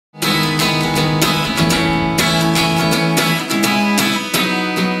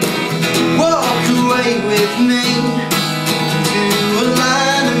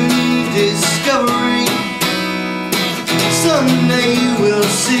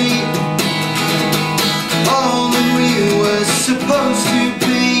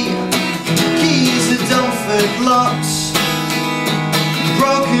locks,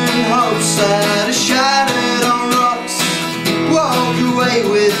 broken hopes that are shattered on rocks. Walk away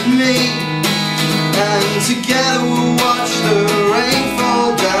with me, and together we'll watch the rain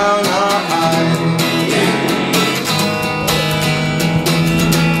fall down our eyes.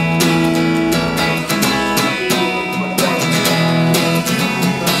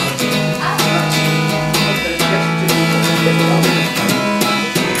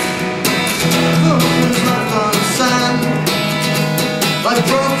 Like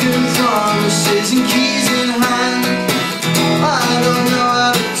broken promises and keys in hand. I don't know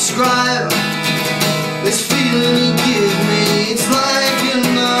how to describe this feeling you give me. It's like you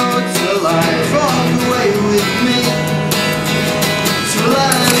know it's alive. Walk away with me to a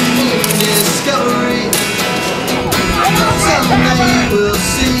land of new discovery. Someday you will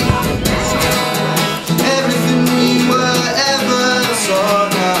see everything we were ever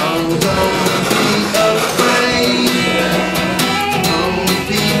taught. Now don't be afraid.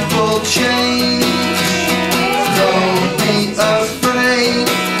 Change, don't be afraid.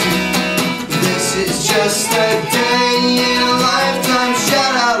 This is just a day in a lifetime.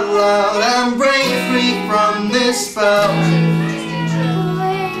 Shout out loud and break free from this spell.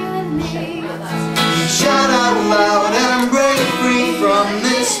 Shout out loud and break free from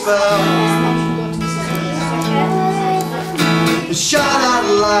this spell. Shout out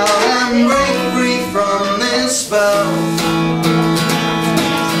loud and break free from this spell.